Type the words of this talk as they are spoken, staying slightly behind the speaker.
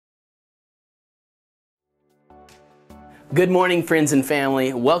Good morning, friends and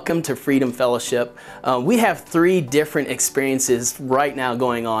family. Welcome to Freedom Fellowship. We have three different experiences right now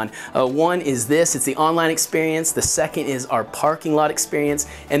going on. One is this, it's the online experience. The second is our parking lot experience.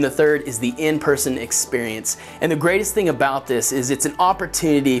 And the third is the in-person experience. And the greatest thing about this is it's an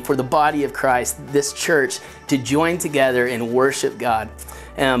opportunity for the body of Christ, this church, to join together and worship God.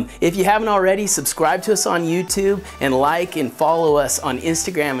 If you haven't already, subscribe to us on YouTube and like and follow us on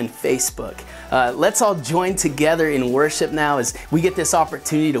Instagram and Facebook. Let's all join together in worship now as we get this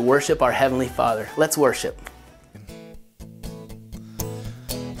opportunity to worship our Heavenly Father. Let's worship.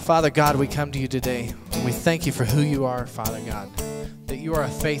 Father God, we come to you today. We thank you for who you are, Father God, that you are a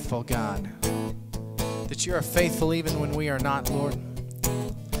faithful God, that you are faithful even when we are not, Lord.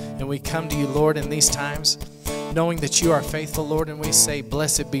 And we come to you, Lord, in these times, knowing that you are faithful, Lord, and we say,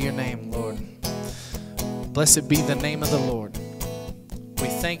 blessed be your name, Lord. Blessed be the name of the Lord. We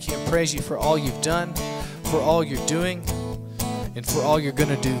thank you and praise you for all you've done, for all you're doing, and for all you're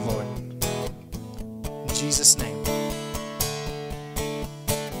going to do, Lord. In Jesus' name.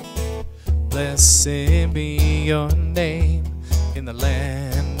 Blessed be your name in the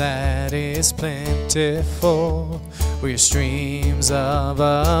land that is plentiful, where your streams of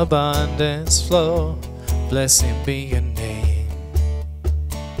abundance flow. Blessed be your name.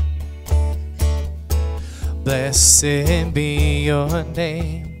 Blessed be your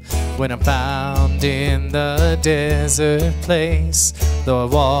name when I'm found in the desert place, though I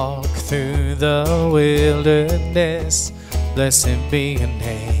walk through the wilderness. Blessed be your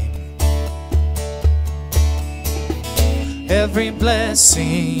name. Every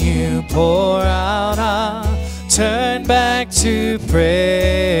blessing you pour out, I'll turn back to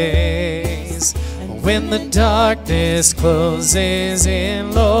praise. When the darkness closes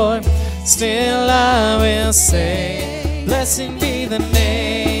in, Lord, still I will say, blessed be the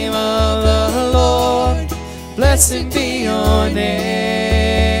name of the Lord. Blessed be your name.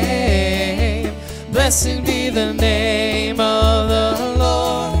 Blessed be the name of the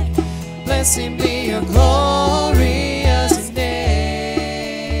Lord. Blessed be your glorious name.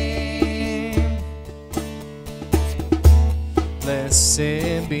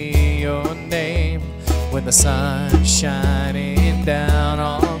 Blessed be your name when the sun's shining down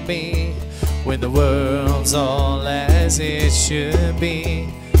on me, when the world's all as it should be.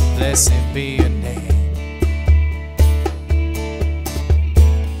 Blessed be your name.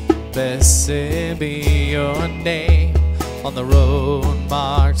 Blessed be your name on the road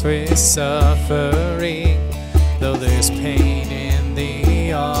marked with suffering, though there's pain in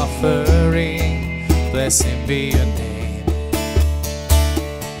the offering. Blessed be your name.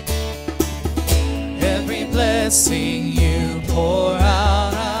 Every blessing you pour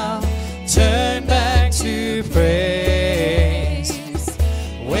out, I'll turn back to praise.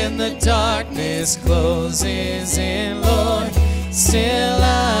 When the darkness closes in, Lord, still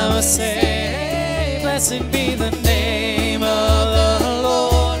I will say, blessed be the name of the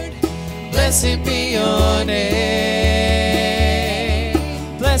Lord. Blessed be your name.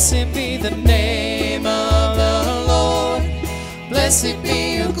 Blessed be the name of the Lord. Blessed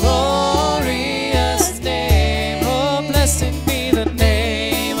be your glorious name. Oh, blessed be the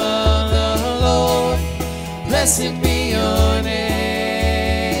name of the Lord. Blessed be your name.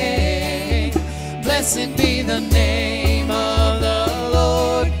 Blessed be the name of the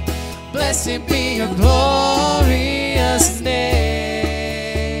Lord. Blessed be your glorious name.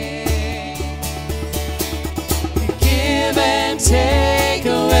 You give and take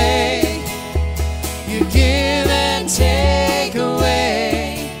away. You give and take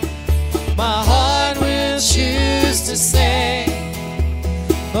away. My heart will choose to say,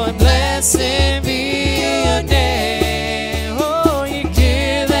 Lord, blessed be your name. Oh, you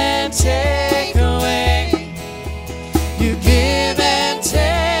give and take away. You give and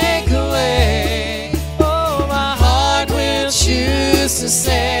take away. Oh, my heart will choose to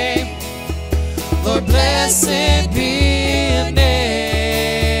say, Lord, blessed be your name.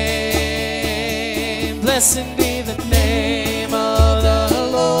 Blessed be the name of the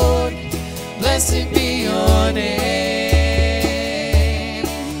Lord. Blessed be your name.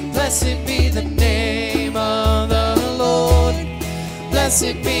 Blessed be the name of the Lord.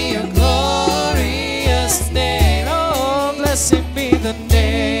 Blessed be your glorious name. Oh, blessed be the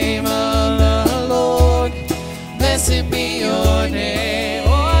name of the Lord. Blessed be your name.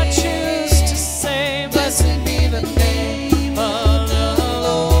 Oh, I choose to say, blessed be the name of the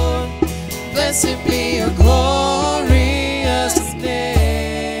Lord. Blessed be your glorious name.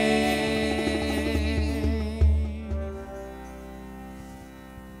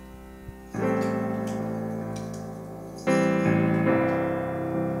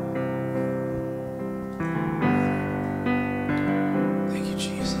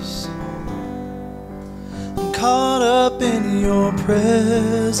 your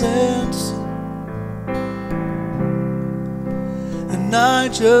presence, and I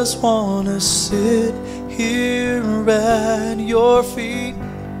just want to sit here at your feet.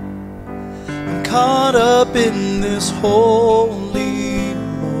 I'm caught up in this holy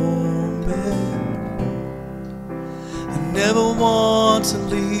moment. I never want to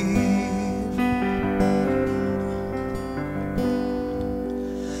leave.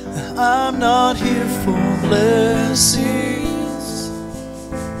 I'm not here for blessings.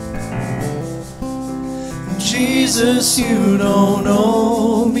 Jesus, you don't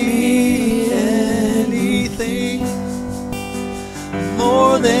owe me anything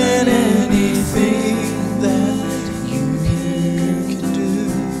more than anything that you can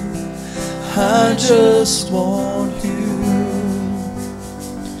do. I just want you.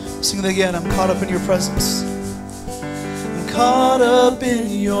 Sing that again. I'm caught up in your presence. Caught up in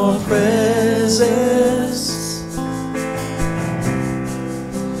your presence,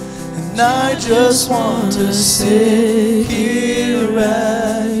 and I just want to sit here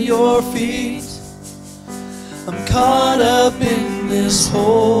at your feet. I'm caught up in this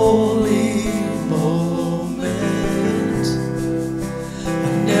holy moment. I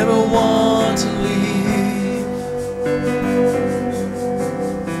never want to leave.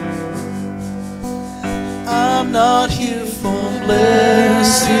 I'm not here for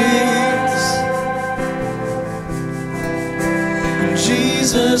blessings.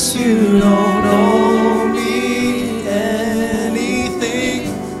 Jesus, you don't owe me anything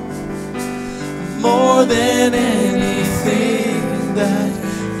more than anything that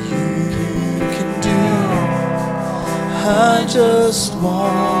you can do. I just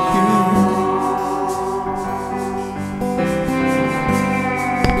want you.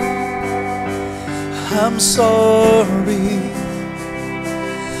 I'm sorry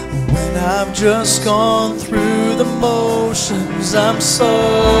when I've just gone through the motions. I'm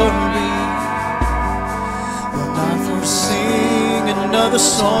sorry when I first sing another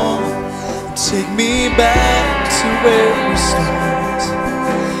song. Take me back to where we start.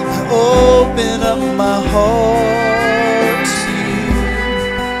 I open up my heart to you.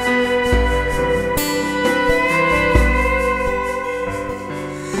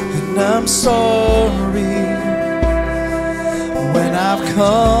 And I'm sorry when I've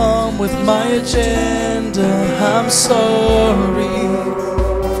come with my agenda. I'm sorry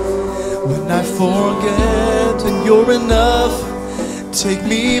when I forget that you're enough. Take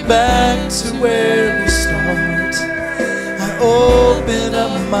me back to where we start. I open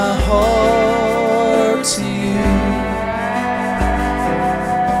up my heart to you.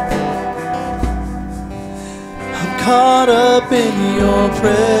 I'm caught up in your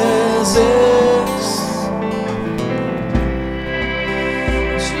presence.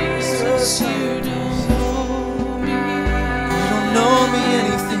 Jesus, you don't know me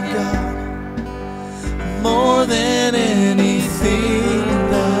anything, God, more than anything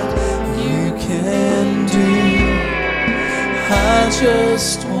that you can do. I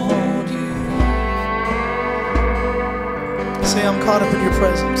just want you. Say, I'm caught up in your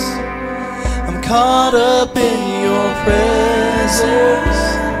presence. I'm caught up in your presence,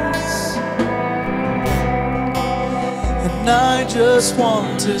 and I just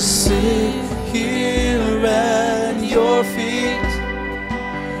want to sit here at your feet.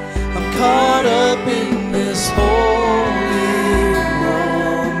 I'm caught up in this holy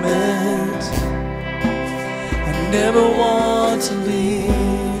moment. I never want to leave.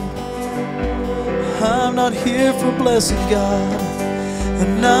 I'm not here for blessing, God,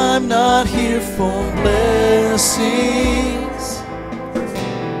 and I'm not here for blessings.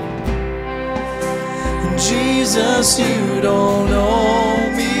 And Jesus, you don't owe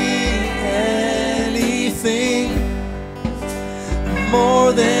me anything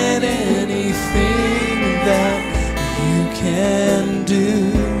more than anything that you can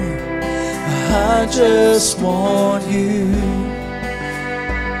do. I just want you.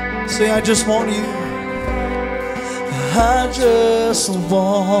 Say, I just want you. I just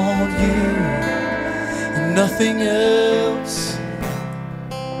want you. Nothing else.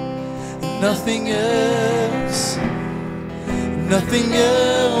 Nothing else. Nothing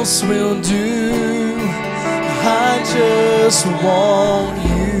else will do. I just want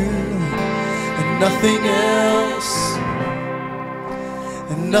you, and nothing else,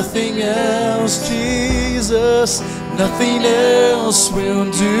 and nothing else, Jesus, nothing else will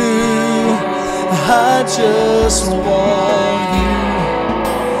do. I just want you,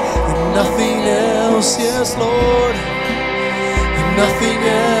 and nothing else, yes, Lord, and nothing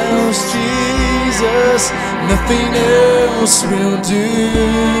else, Jesus, nothing else will do.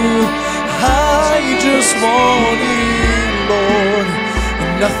 I just want you, Lord,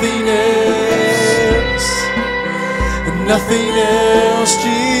 and nothing else. And nothing else,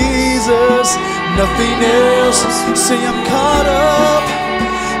 Jesus, nothing else. Say I'm caught up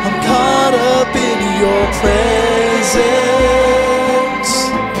in your presence.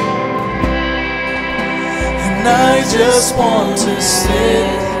 And I just want to sit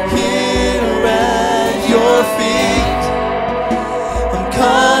here at your feet. I'm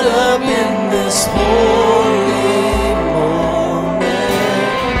caught up in this holy moment.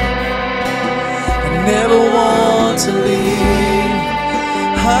 I never want to leave.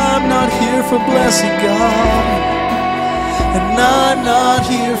 I'm not here for blessing, God, and I'm not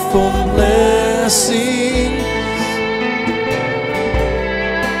here for blessing.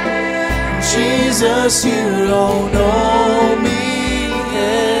 Jesus, you don't owe me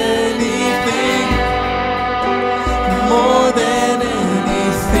anything more than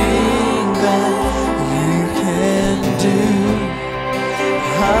anything that you can do.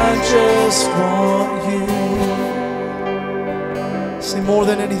 I just want you. Say more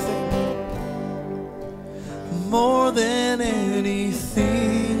than anything. More than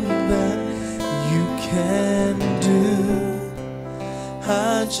anything that you can do.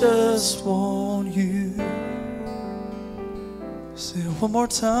 I just want you. Say it one more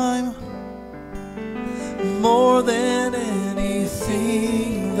time. More than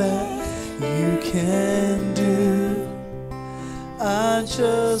anything that you can do, I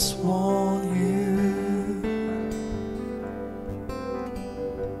just want you.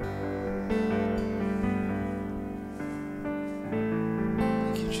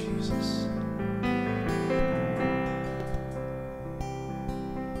 Thank you, Jesus.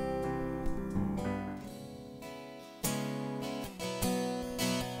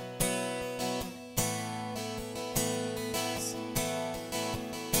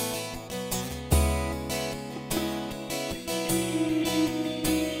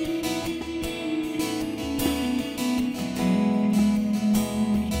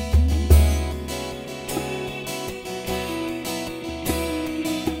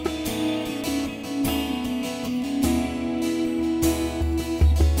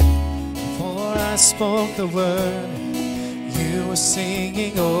 I spoke the word, you were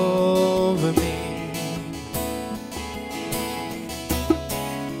singing over me.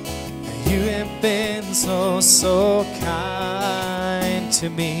 You have been so, so kind to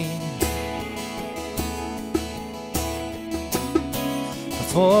me.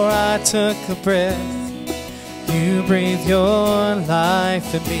 Before I took a breath, you breathed your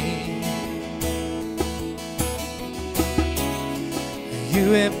life in me.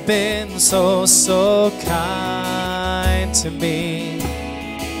 You have been so, so kind to me.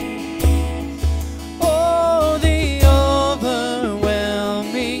 Oh, the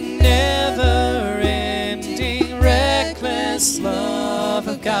overwhelming, never-ending, reckless love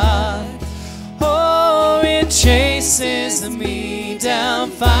of God. Oh, it chases me down,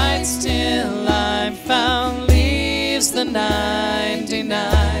 fights till I'm found, leaves the 99.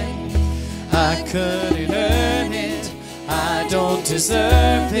 I couldn't earn it, I don't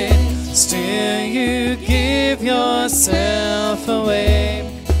deserve it, still you give yourself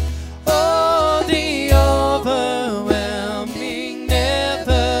away. Oh, the overwhelming,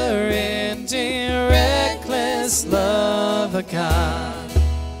 never-ending, reckless love of God.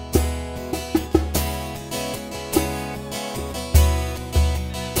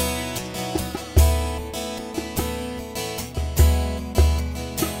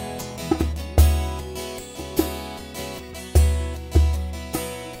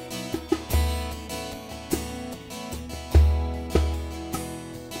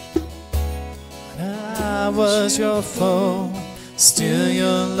 I was your foe, still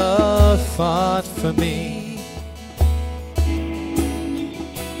your love fought for me.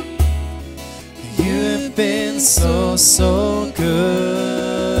 You have been so, so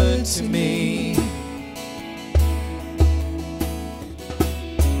good to me.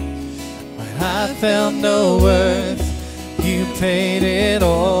 When I felt no worth, you paid it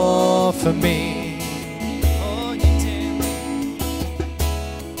all for me.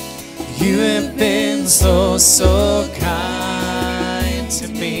 You have been so, so kind to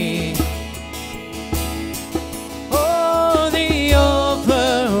me. Oh, the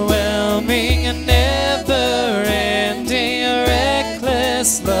overwhelming and never-ending,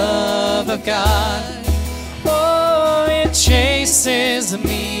 reckless love of God. Oh, it chases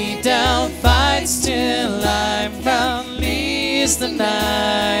me down, fights till I'm found, leaves the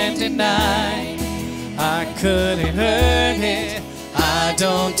 99. I couldn't earn it, I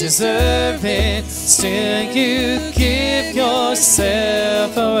don't deserve it, still you give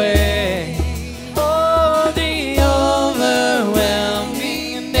yourself away. Oh, the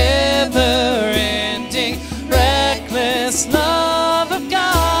overwhelming, never-ending, reckless love of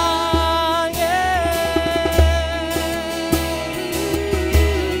God, yeah.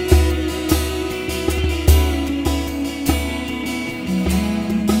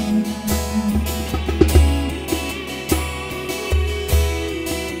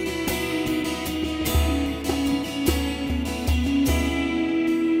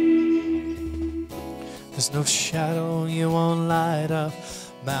 There's no shadow you won't light up,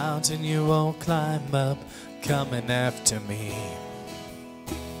 mountain you won't climb up, coming after me.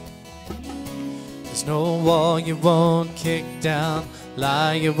 There's no wall you won't kick down,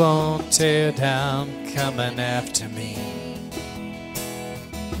 lie you won't tear down, coming after me.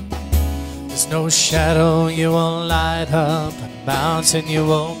 There's no shadow you won't light up, a mountain you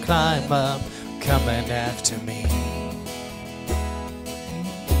won't climb up, coming after me.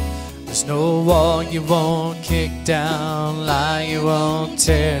 There's no wall you won't kick down, lie you won't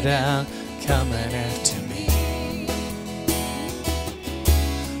tear down, coming after me.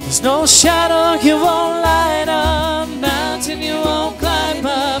 There's no shadow you won't light up, mountain you won't climb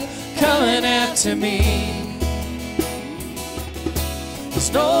up, coming after me.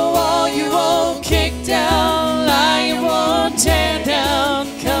 There's no wall you won't kick down, lie you won't tear down,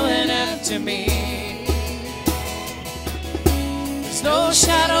 coming after me. There's no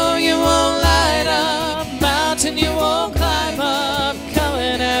shadow you won't light up, mountain you won't climb up,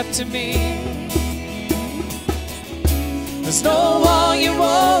 coming after me. There's no wall you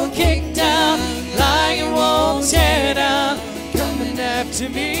won't kick down, lie you won't tear down, coming after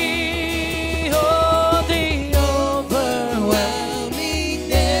me. Oh, the overwhelming,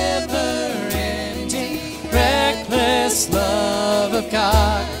 never-ending, reckless love of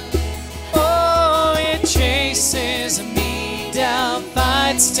God. Oh, it chases me down,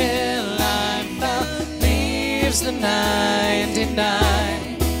 fights till I'm found, leaves the 99.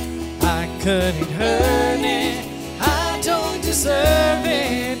 I couldn't hurt it, I don't deserve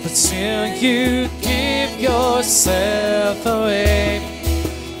it, but still you give yourself away.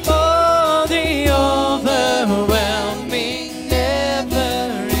 Oh, the overwhelming,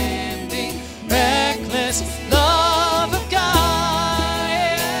 never-ending, reckless love of God,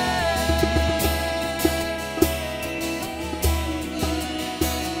 yeah.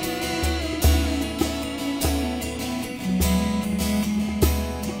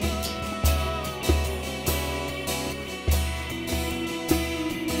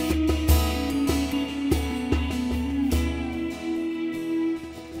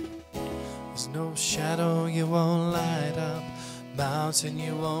 There's no shadow you won't light up, mountain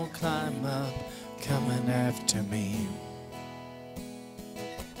you won't climb up, coming after me.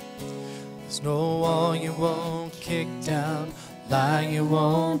 There's no wall you won't kick down, lie you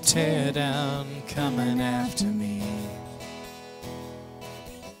won't tear down, coming after me.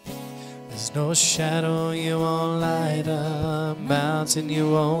 There's no shadow you won't light up, mountain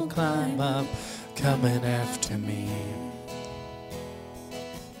you won't climb up, coming after me.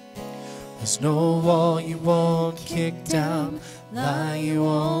 There's no wall you won't kick down, lie you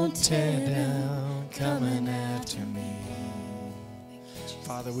won't tear down, coming after me.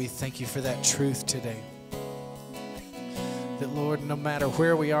 Father, we thank you for that truth today. That, Lord, no matter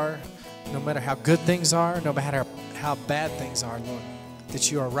where we are, no matter how good things are, no matter how bad things are, Lord,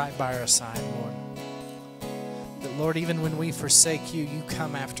 that you are right by our side, Lord. That, Lord, even when we forsake you, you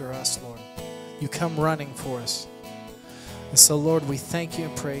come after us, Lord. You come running for us. And so, Lord, we thank you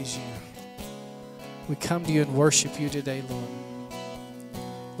and praise you. We come to you and worship you today, Lord.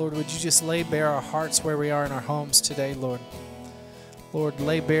 Lord, would you just lay bare our hearts where we are in our homes today, Lord. Lord,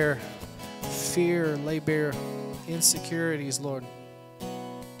 lay bare fear, lay bare insecurities, Lord.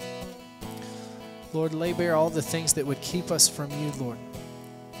 Lord, lay bare all the things that would keep us from you, Lord.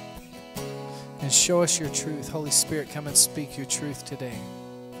 And show us your truth. Holy Spirit, come and speak your truth today.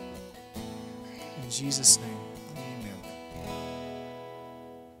 In Jesus' name, amen.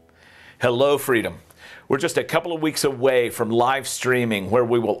 Hello, Freedom. We're just a couple of weeks away from live streaming where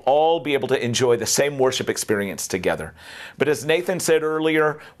we will all be able to enjoy the same worship experience together. But as Nathan said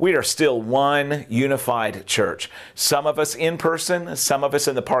earlier, we are still one unified church. Some of us in person, some of us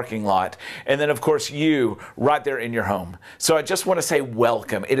in the parking lot, and then of course you right there in your home. So I just want to say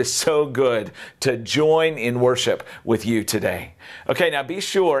welcome. It is so good to join in worship with you today. Okay, now be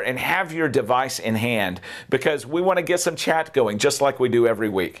sure and have your device in hand because we want to get some chat going just like we do every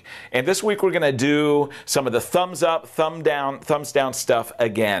week. And this week we're going to do through some of the thumbs up, thumbs down stuff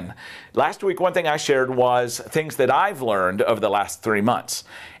again. Last week, one thing I shared was things that I've learned over the last 3 months.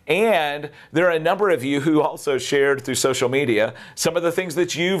 And there are a number of you who also shared through social media some of the things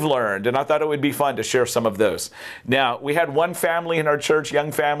that you've learned, and I thought it would be fun to share some of those. Now, we had one family in our church,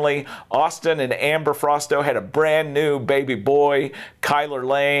 young family. Austin and Amber Frosto had a brand new baby boy, Kyler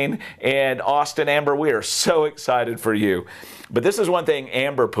Lane. And Austin, Amber, we are so excited for you. But this is one thing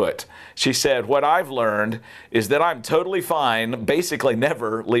Amber put. She said, what I've learned is that I'm totally fine, basically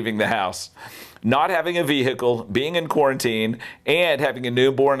never leaving the house. Not having a vehicle, being in quarantine, and having a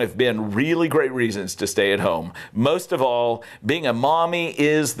newborn have been really great reasons to stay at home. Most of all, being a mommy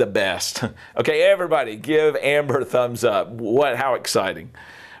is the best. Okay, everybody give Amber a thumbs up. How exciting.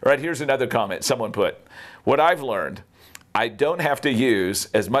 All right, here's another comment someone put. What I've learned, I don't have to use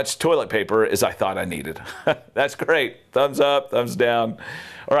as much toilet paper as I thought I needed. That's great. Thumbs up, thumbs down.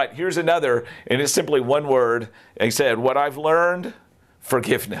 All right, here's another, and it's simply one word. And he said, what I've learned,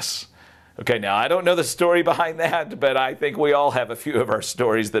 forgiveness. Okay, now I don't know the story behind that, but I think we all have a few of our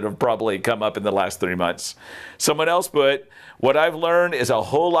stories that have probably come up in the last 3 months. Someone else put, what I've learned is a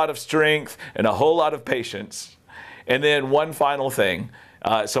whole lot of strength and a whole lot of patience. And then one final thing,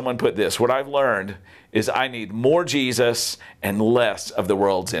 someone put this, what I've learned is I need more Jesus and less of the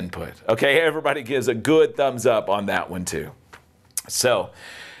world's input. Okay, everybody gives a good thumbs up on that one too. So,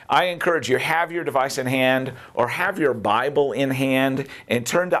 I encourage you, have your device in hand or have your Bible in hand and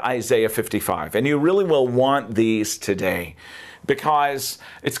turn to Isaiah 55. And you really will want these today because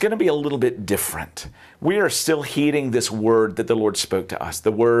it's going to be a little bit different. We are still heeding this word that the Lord spoke to us, the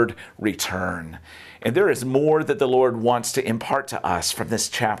word return. And there is more that the Lord wants to impart to us from this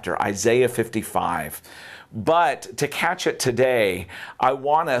chapter, Isaiah 55. But to catch it today, I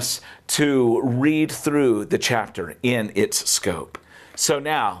want us to read through the chapter in its scope. So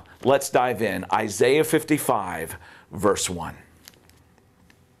now, let's dive in. Isaiah 55, verse 1.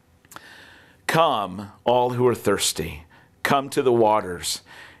 Come, all who are thirsty, come to the waters.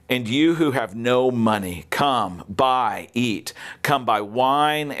 And you who have no money, come, buy, eat. Come buy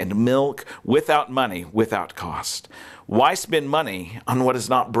wine and milk without money, without cost. Why spend money on what is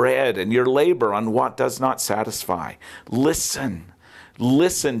not bread and your labor on what does not satisfy? Listen,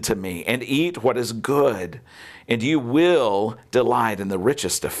 listen to me and eat what is good, and you will delight in the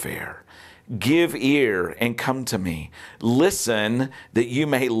richest of fare. Give ear and come to me. Listen that you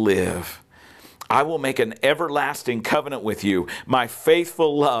may live. I will make an everlasting covenant with you, my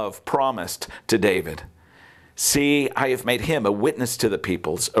faithful love promised to David. See, I have made him a witness to the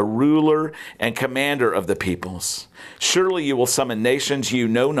peoples, a ruler and commander of the peoples. Surely you will summon nations you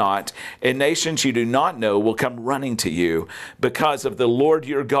know not, and nations you do not know will come running to you because of the Lord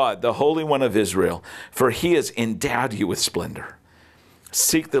your God, the Holy One of Israel, for he has endowed you with splendor.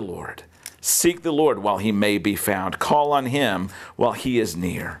 Seek the Lord while he may be found. Call on him while he is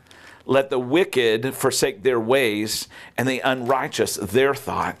near. Let the wicked forsake their ways, and the unrighteous their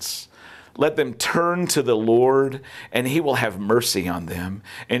thoughts. Let them turn to the Lord, and he will have mercy on them,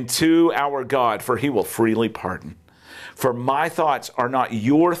 and to our God, for he will freely pardon. For my thoughts are not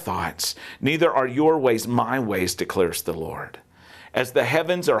your thoughts, neither are your ways my ways, declares the Lord. As the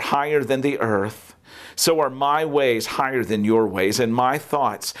heavens are higher than the earth, so are my ways higher than your ways, and my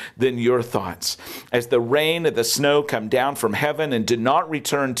thoughts than your thoughts. As the rain and the snow come down from heaven and do not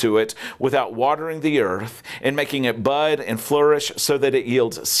return to it without watering the earth and making it bud and flourish so that it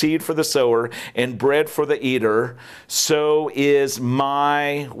yields seed for the sower and bread for the eater, so is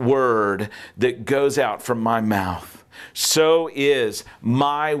my word that goes out from my mouth. So is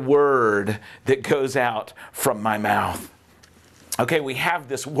my word that goes out from my mouth. Okay, we have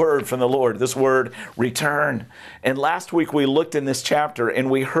this word from the Lord, this word return. And last week we looked in this chapter and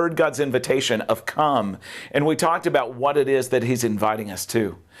we heard God's invitation of come. And we talked about what it is that he's inviting us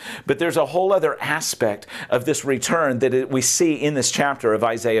to. But there's a whole other aspect of this return that we see in this chapter of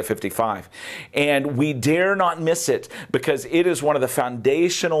Isaiah 55. And we dare not miss it because it is one of the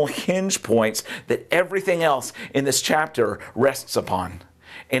foundational hinge points that everything else in this chapter rests upon.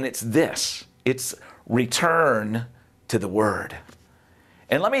 And it's this, it's return to the Word.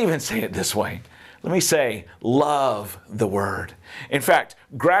 And let me even say it this way. Let me say, love the Word. In fact,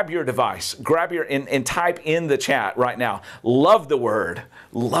 grab your device, and type in the chat right now, love the Word,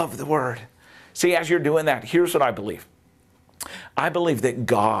 love the Word. See, as you're doing that, here's what I believe. I believe that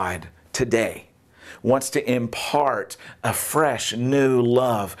God today wants to impart a fresh, new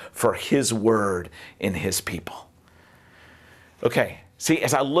love for His Word in His people. Okay. See,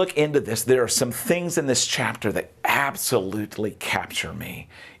 as I look into this, there are some things in this chapter that absolutely capture me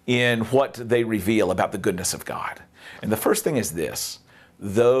in what they reveal about the goodness of God. And the first thing is this: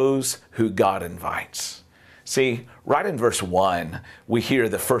 those who God invites. See, right in verse 1, we hear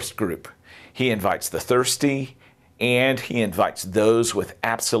the first group. He invites the thirsty, and he invites those with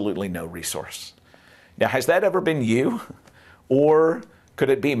absolutely no resource. Now, has that ever been you? Or could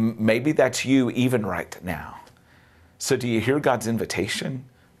it be maybe that's you even right now? So do you hear God's invitation?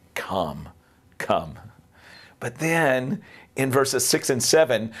 Come, come. But then in verses 6 and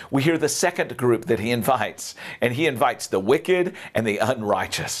 7, we hear the second group that he invites, and he invites the wicked and the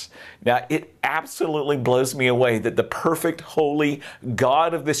unrighteous. Now, it absolutely blows me away that the perfect, holy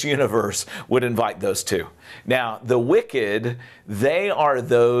God of this universe would invite those two. Now, the wicked, they are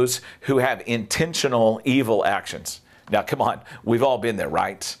those who have intentional evil actions. Now, come on, we've all been there,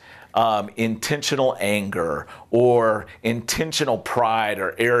 right? Intentional anger or intentional pride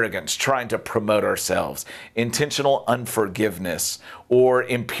or arrogance, trying to promote ourselves, intentional unforgiveness or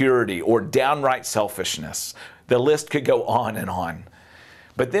impurity or downright selfishness. The list could go on and on.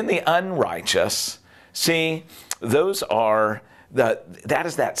 But then the unrighteous, see, those are that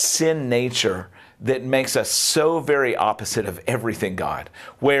is that sin nature that makes us so very opposite of everything God,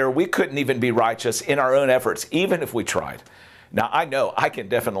 where we couldn't even be righteous in our own efforts, even if we tried. Now, I know I can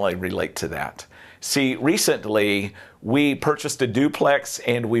definitely relate to that. See, recently we purchased a duplex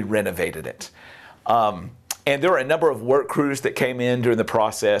and we renovated it. And there were a number of work crews that came in during the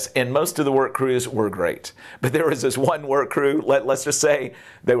process, and most of the work crews were great. But there was this one work crew, let's just say,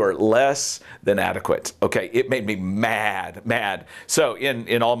 they were less than adequate. Okay, it made me mad. So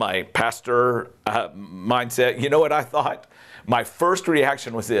in all my pastor mindset, you know what I thought? My first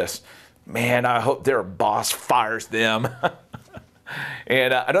reaction was this: man, I hope their boss fires them.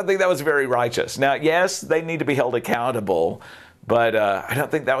 And I don't think that was very righteous. Now, yes, they need to be held accountable, but I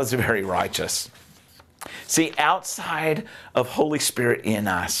don't think that was very righteous. See, outside of Holy Spirit in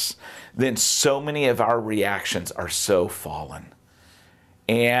us, then so many of our reactions are so fallen.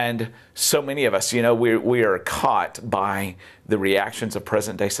 And so many of us, you know, we are caught by the reactions of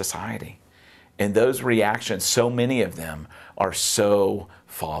present-day society. And those reactions, so many of them are so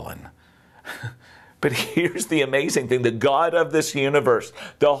fallen. But here's the amazing thing. The God of this universe,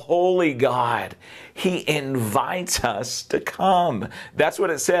 the holy God, he invites us to come. That's what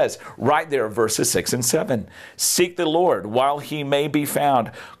it says right there, verses 6 and 7. Seek the Lord while he may be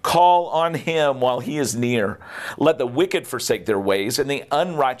found. Call on him while he is near. Let the wicked forsake their ways and the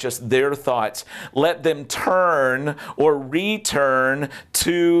unrighteous their thoughts. Let them turn or return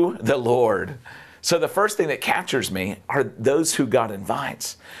to the Lord. So the first thing that captures me are those who God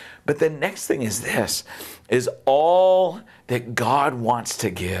invites. But the next thing is this, is all that God wants to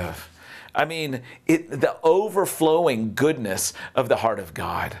give. I mean, the overflowing goodness of the heart of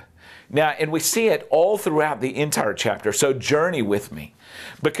God. Now, and we see it all throughout the entire chapter, so journey with me.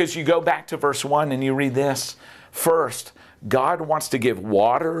 Because you go back to verse 1 and you read this. First, God wants to give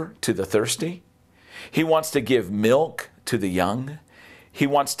water to the thirsty. He wants to give milk to the young. He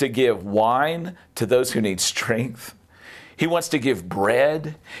wants to give wine to those who need strength. He wants to give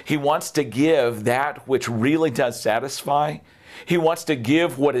bread. He wants to give that which really does satisfy. He wants to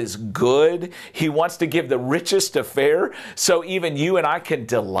give what is good. He wants to give the richest of fare, so even you and I can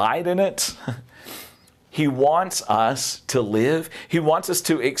delight in it. He wants us to live. He wants us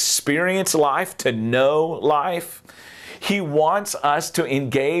to experience life, to know life. He wants us to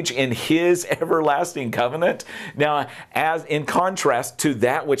engage in his everlasting covenant. Now, as in contrast to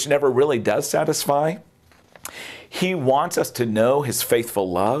that which never really does satisfy, he wants us to know his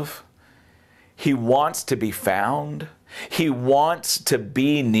faithful love. He wants to be found. He wants to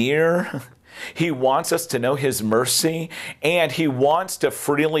be near. He wants us to know his mercy, and he wants to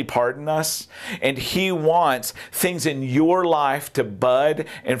freely pardon us. And he wants things in your life to bud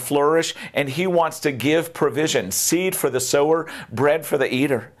and flourish, and he wants to give provision, seed for the sower, bread for the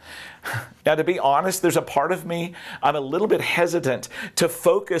eater. Now, to be honest, there's a part of me, I'm a little bit hesitant to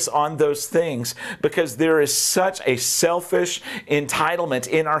focus on those things because there is such a selfish entitlement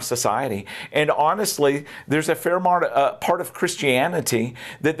in our society. And honestly, there's a fair part of Christianity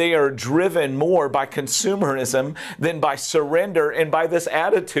that they are driven more by consumerism than by surrender and by this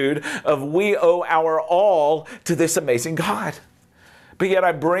attitude of we owe our all to this amazing God. But yet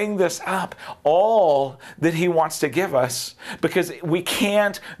I bring this up, all that he wants to give us, because we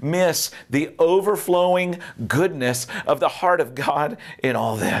can't miss the overflowing goodness of the heart of God in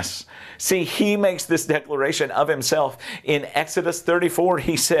all this. See, he makes this declaration of himself. In Exodus 34,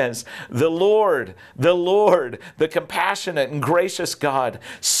 he says, the Lord, the compassionate and gracious God,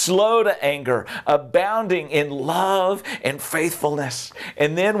 slow to anger, abounding in love and faithfulness.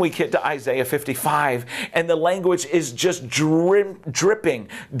 And then we get to Isaiah 55, and the language is just dripping,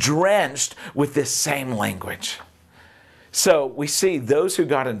 drenched with this same language. So we see those who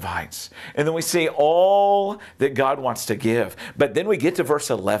God invites, and then we see all that God wants to give. But then we get to verse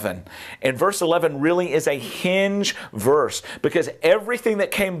 11, and verse 11 really is a hinge verse, because everything that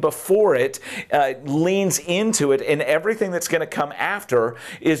came before it leans into it, and everything that's going to come after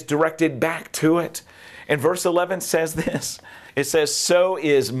is directed back to it. And verse 11 says this. It says, so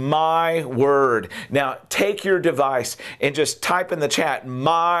is my word. Now take your device and just type in the chat,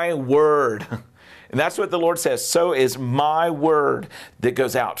 my word. And that's what the Lord says. So is my word that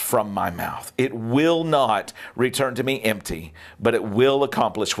goes out from my mouth. It will not return to me empty, but it will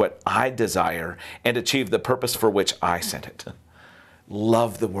accomplish what I desire and achieve the purpose for which I sent it.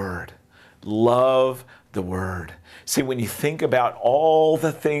 Love the word. Love the word. See, when you think about all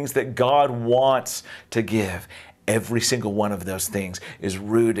the things that God wants to give, every single one of those things is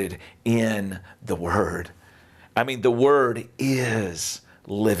rooted in the word. I mean, the word is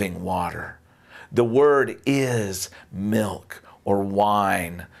living water. The word is milk or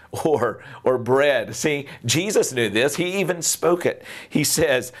wine or bread. See, Jesus knew this. He even spoke it. He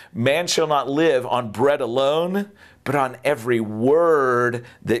says, man shall not live on bread alone, but on every word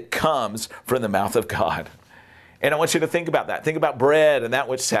that comes from the mouth of God. And I want you to think about that. Think about bread and that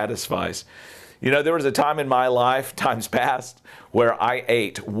which satisfies. You know, there was a time in my life, times past, where I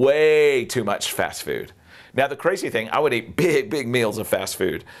ate way too much fast food. Now, the crazy thing, I would eat big meals of fast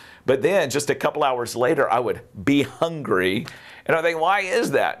food. But then just a couple hours later, I would be hungry. And I think, why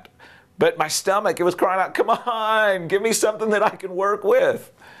is that? But my stomach, it was crying out, come on, give me something that I can work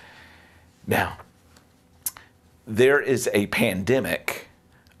with. Now, there is a pandemic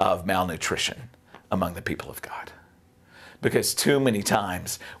of malnutrition among the people of God. Because too many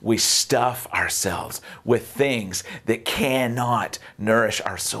times we stuff ourselves with things that cannot nourish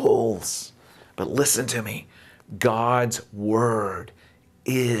our souls. But listen to me, God's word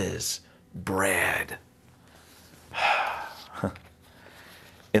is bread.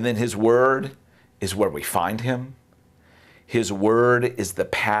 And then his word is where we find him. His word is the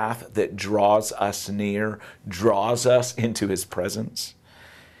path that draws us near, draws us into his presence.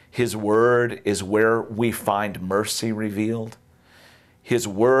 His word is where we find mercy revealed. His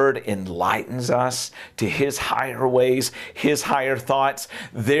word enlightens us to his higher ways, his higher thoughts.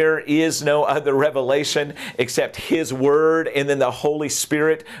 There is no other revelation except his word and then the Holy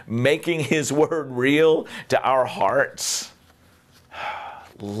Spirit making his word real to our hearts.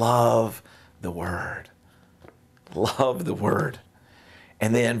 Love the word. Love the word.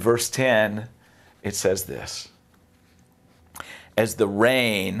 And then verse 10, it says this. As the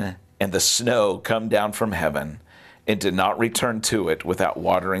rain and the snow come down from heaven, and did not return to it without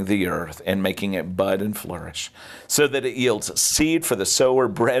watering the earth and making it bud and flourish, so that it yields seed for the sower,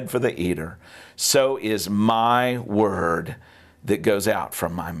 bread for the eater, so is my word that goes out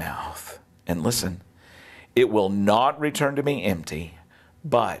from my mouth. And listen, it will not return to me empty,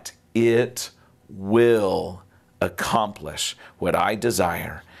 but it will accomplish what I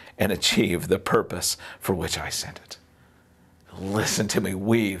desire and achieve the purpose for which I sent it. Listen to me,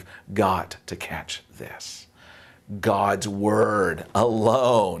 we've got to catch this. God's word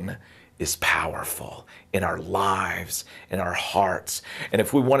alone is powerful in our lives, in our hearts. And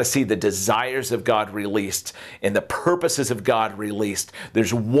if we want to see the desires of God released and the purposes of God released,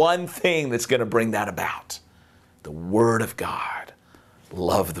 there's one thing that's going to bring that about. The word of God.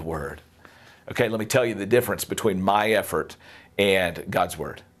 Love the word. Okay, let me tell you the difference between my effort and God's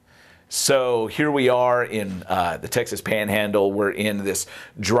word. So here we are in the Texas Panhandle. We're in this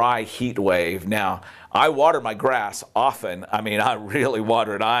dry heat wave. Now, I water my grass often. I mean, I really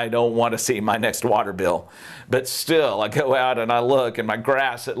water it. I don't want to see my next water bill. But still, I go out and I look, and my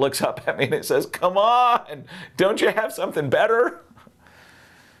grass, it looks up at me and it says, come on, don't you have something better?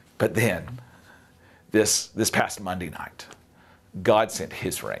 But then, this past Monday night, God sent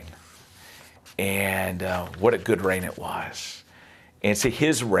his rain. And what a good rain it was. And see,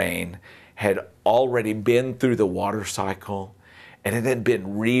 his rain had already been through the water cycle, and it had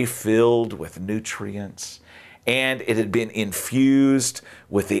been refilled with nutrients, and it had been infused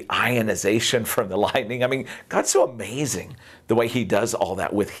with the ionization from the lightning. I mean, God's so amazing the way he does all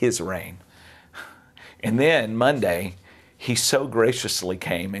that with his rain. And then Monday, he so graciously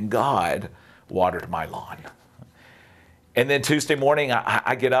came, and God watered my lawn. And then Tuesday morning,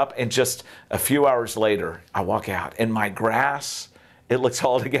 I get up, and just a few hours later, I walk out, and my grass, it looks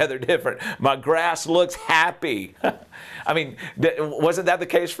altogether different. My grass looks happy. I mean, wasn't that the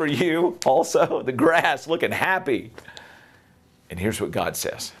case for you also? The grass looking happy. And here's what God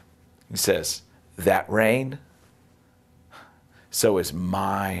says. He says, that rain, so is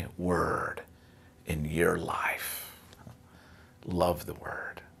my word in your life. Love the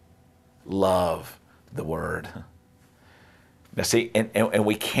word. Love the word. Now see, and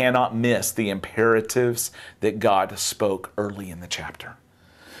we cannot miss the imperatives that God spoke early in the chapter.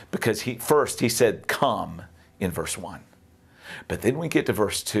 Because first he said, come, in verse 1. But then we get to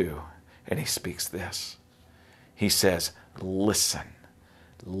verse 2, and he speaks this. He says, listen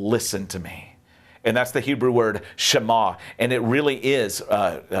to me. And that's the Hebrew word Shema. And it really is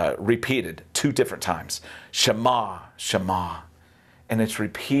repeated 2 different times. Shema, Shema. And it's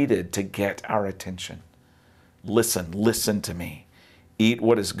repeated to get our attention. Listen to me. Eat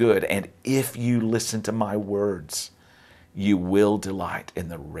what is good. And if you listen to my words, you will delight in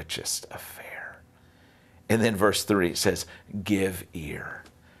the richest of fare. And then verse 3 says, give ear.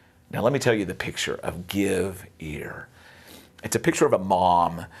 Now let me tell you the picture of give ear. It's a picture of a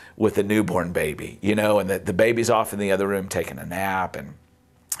mom with a newborn baby, you know, and the baby's off in the other room taking a nap, and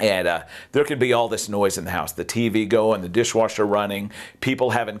there could be all this noise in the house, the TV going, the dishwasher running,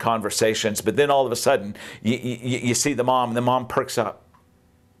 people having conversations, but then all of a sudden you see the mom, and the mom perks up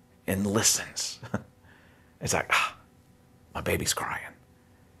and listens. It's like, my baby's crying,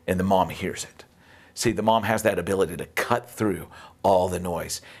 and the mom hears it. See, the mom has that ability to cut through all the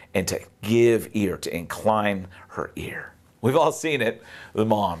noise and to give ear, to incline her ear. We've all seen it, the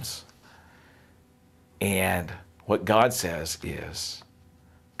moms. And what God says is,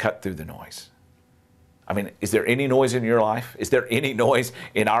 cut through the noise. I mean, is there any noise in your life? Is there any noise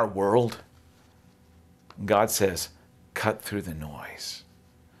in our world? God says, cut through the noise.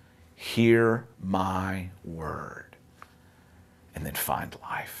 Hear my word. And then find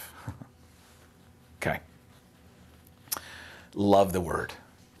life. Okay. Love the word.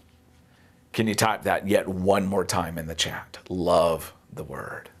 Can you type that yet one more time in the chat? Love the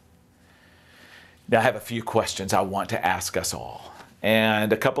word. Now I have a few questions I want to ask us all.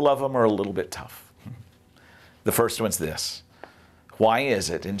 And a couple of them are a little bit tough. The first one's this. Why is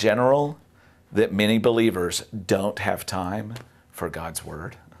it in general that many believers don't have time for God's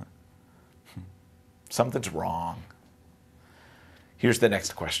word? Something's wrong. Here's the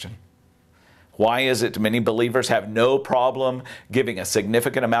next question. Why is it many believers have no problem giving a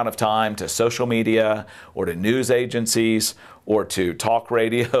significant amount of time to social media or to news agencies or to talk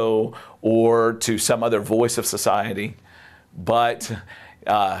radio or to some other voice of society? But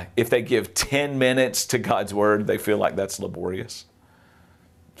if they give 10 minutes to God's word, they feel like that's laborious.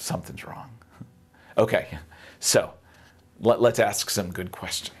 Something's wrong. Okay, so let's ask some good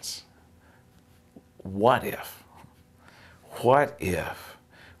questions. What if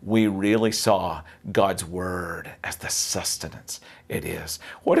we really saw God's word as the sustenance it is?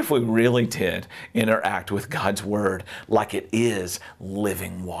 What if we really did interact with God's word like it is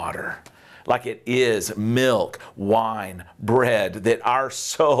living water, like it is milk, wine, bread that our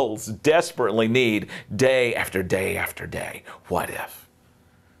souls desperately need day after day after day? What if?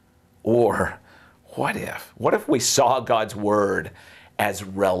 Or what if we saw God's word as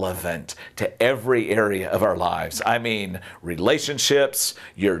relevant to every area of our lives? I mean, relationships,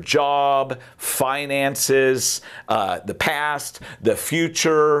 your job, finances, the past, the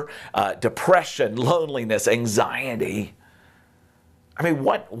future, depression, loneliness, anxiety. I mean,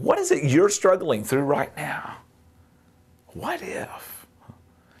 what is it you're struggling through right now? What if?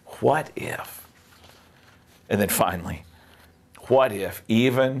 What if? And then finally, what if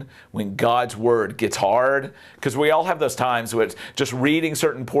even when God's word gets hard, because we all have those times where just reading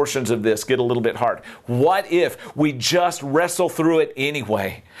certain portions of this get a little bit hard. What if we just wrestle through it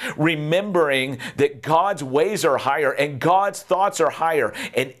anyway, remembering that God's ways are higher and God's thoughts are higher,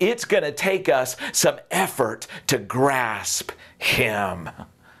 and it's going to take us some effort to grasp Him,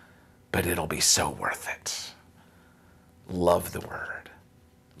 but it'll be so worth it. Love the word.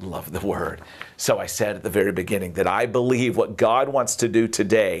 Love the word. So I said at the very beginning that I believe what God wants to do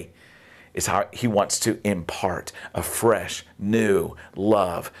today is how He wants to impart a fresh, new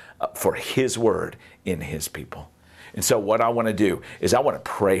love for His word in His people. And so what I want to do is I want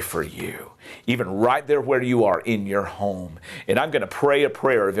to pray for you, even right there where you are in your home. And I'm going to pray a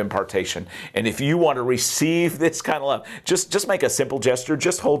prayer of impartation. And if you want to receive this kind of love, just make a simple gesture.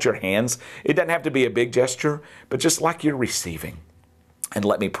 Just hold your hands. It doesn't have to be a big gesture, but just like you're receiving. And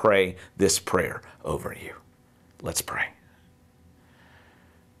let me pray this prayer over you. Let's pray.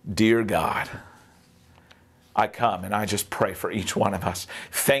 Dear God, I come and I just pray for each one of us.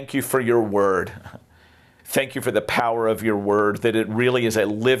 Thank you for your word. Thank you for the power of your word, that it really is a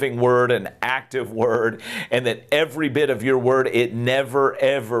living word, an active word, and that every bit of your word, it never,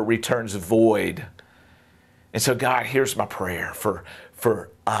 ever returns void. And so, God, here's my prayer for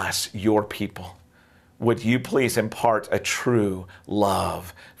us, your people. Would you please impart a true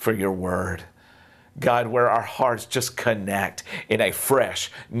love for your word? God, where our hearts just connect in a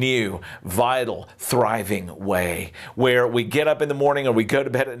fresh, new, vital, thriving way. Where we get up in the morning or we go to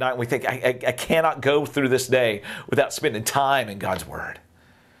bed at night and we think, I cannot go through this day without spending time in God's Word.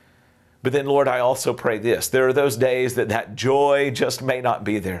 But then, Lord, I also pray this. There are those days that joy just may not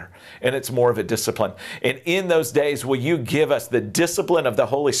be there, and it's more of a discipline. And in those days, will you give us the discipline of the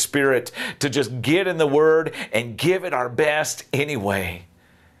Holy Spirit to just get in the Word and give it our best anyway?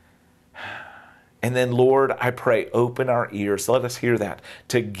 And then, Lord, I pray, open our ears. Let us hear that,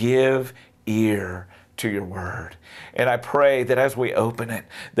 to give ear to your Word. And I pray that as we open it,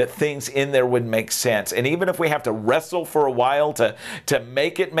 that things in there would make sense. And even if we have to wrestle for a while to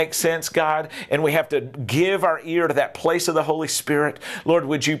make it make sense, God, and we have to give our ear to that place of the Holy Spirit, Lord,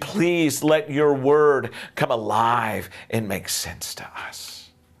 would you please let your Word come alive and make sense to us?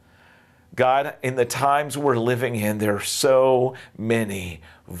 God, in the times we're living in, there are so many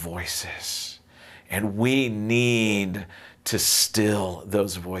voices. And we need to still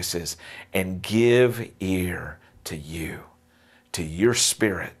those voices and give ear to you, to your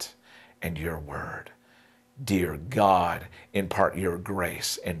Spirit and your Word. Dear God, impart your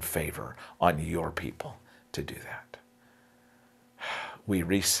grace and favor on your people to do that. We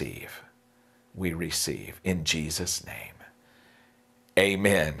receive in Jesus' name.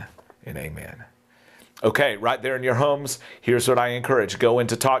 Amen and amen. Okay, right there in your homes, here's what I encourage. Go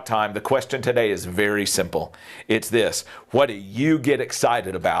into Talk Time. The question today is very simple. It's this: what do you get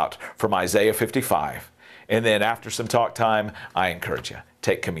excited about from Isaiah 55? And then after some Talk Time, I encourage you,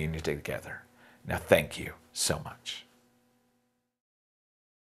 take communion together. Now, thank you so much.